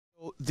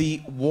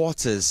The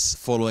waters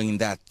following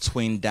that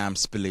twin dam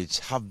spillage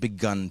have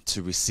begun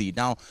to recede.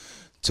 Now,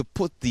 to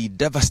put the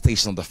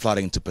devastation of the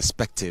flooding into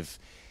perspective,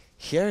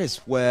 here is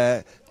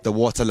where the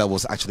water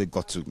levels actually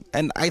got to.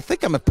 And I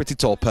think I'm a pretty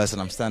tall person.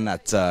 I'm standing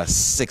at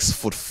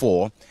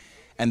 6'4",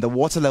 and the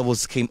water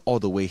levels came all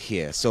the way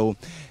here. So,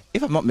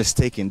 if I'm not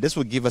mistaken, this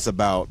would give us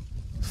about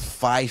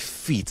 5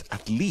 feet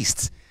at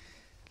least.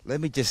 Let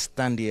me just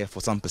stand here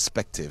for some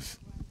perspective.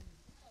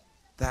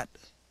 That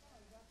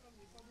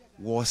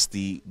was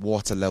the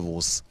water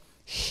levels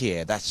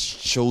here. That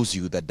shows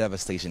you the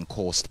devastation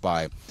caused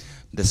by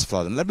this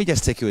flood. And let me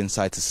just take you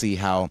inside to see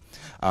how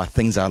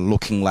things are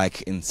looking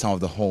like in some of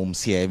the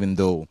homes here, even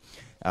though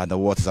the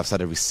waters have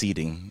started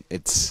receding.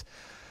 It's,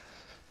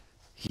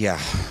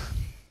 yeah,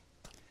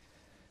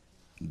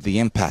 the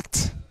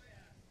impact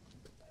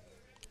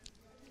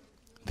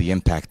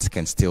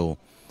can still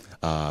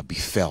be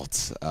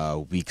felt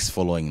weeks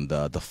following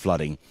the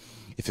flooding.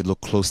 If you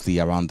look closely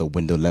around the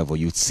window level,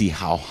 you'd see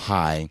how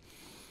high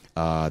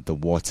the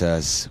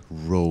waters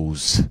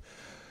rose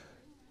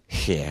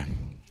here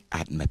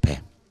at Mepe.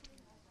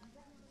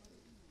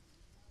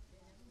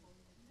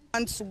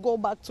 And to go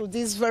back to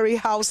this very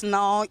house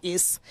now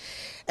is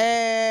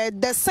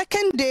the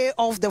second day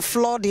of the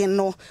flooding.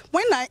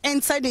 When I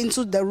entered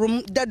into the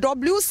room, the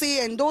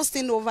WC and those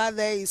things over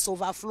there is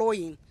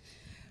overflowing.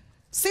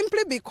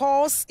 Simply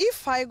because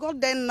if I go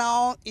there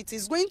now, it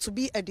is going to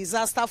be a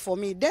disaster for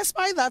me.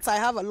 Despite that, I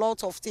have a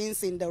lot of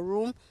things in the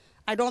room.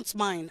 I don't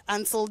mind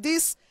until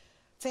this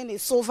thing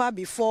is over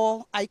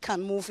before I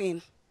can move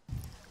in.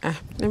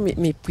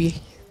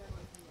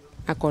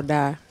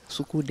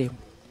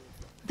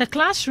 The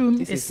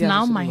classroom is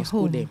now my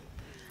home.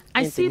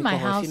 I see my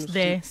house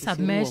there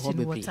submerged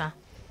in water.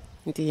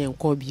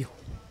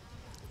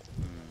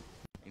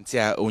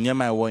 Inside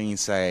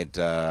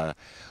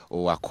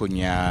or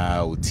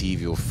akonya or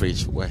TV or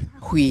fridge.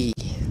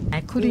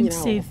 I couldn't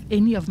save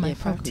any of my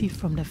property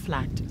from the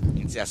flood.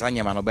 The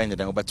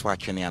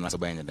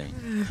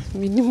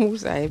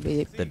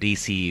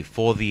DCE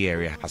for the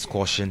area has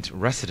cautioned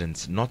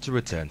residents not to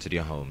return to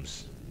their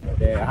homes.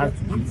 There has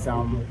to be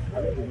some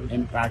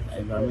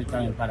environmental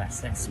impact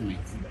assessment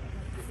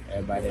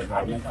by the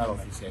environmental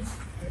officers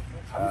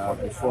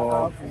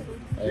before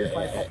if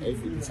it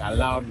is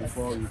allowed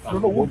before we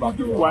can go back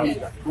to one.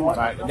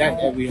 But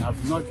that we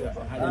have not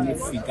had any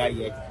figure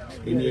yet,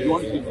 any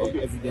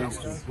evidence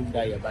to prove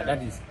that yet. But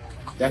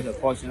that's a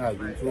caution that has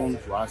been thrown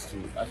to us to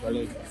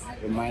actually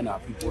remind our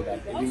people that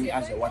even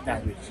as the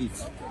water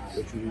recedes,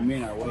 they should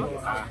remain where they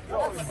are,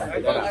 that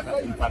they got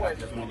an impact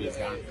assessment is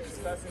done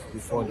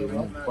before they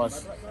move.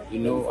 Because you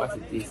know as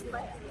it is,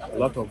 a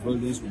lot of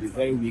buildings will be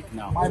very weak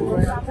now. So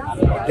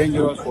it's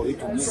dangerous for it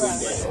to move in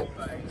there.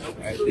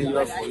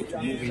 Dangerous for it to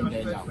move in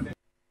there now.